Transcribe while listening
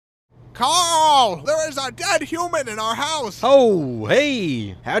Carl! There is a dead human in our house! Oh,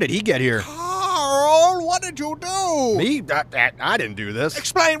 hey! How did he get here? Carl, what did you do? Me? I didn't do this.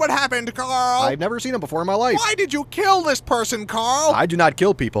 Explain what happened, Carl! I've never seen him before in my life. Why did you kill this person, Carl? I do not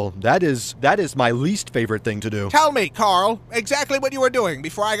kill people. That is my least favorite thing to do. Tell me, Carl, exactly what you were doing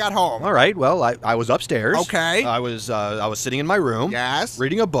before I got home. All right, well, I was upstairs. Okay. I was sitting in my room. Yes.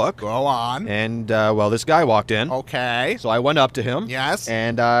 Reading a book. Go on. And, well, this guy walked in. Okay. So I went up to him. Yes.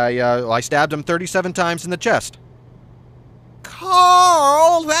 And I stabbed him 37 times in the chest.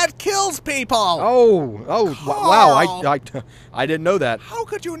 Carl, that kills people! Wow, I didn't know that. How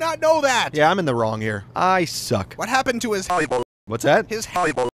could you not know that? Yeah, I'm in the wrong here. I suck. What happened to his... What's that? His...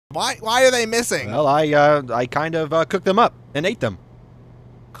 Why are they missing? Well, I kind of cooked them up and ate them.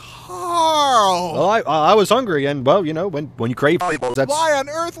 Carl! Well, I was hungry, and, well, you know, when you crave, that's... Why on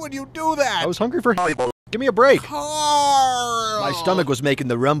earth would you do that? I was hungry for... Give me a break. Carl! My stomach was making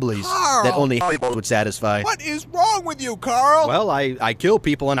the rumblies that only would satisfy. What is wrong with you, Carl? Well, I kill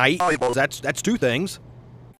people and I eat. That's two things.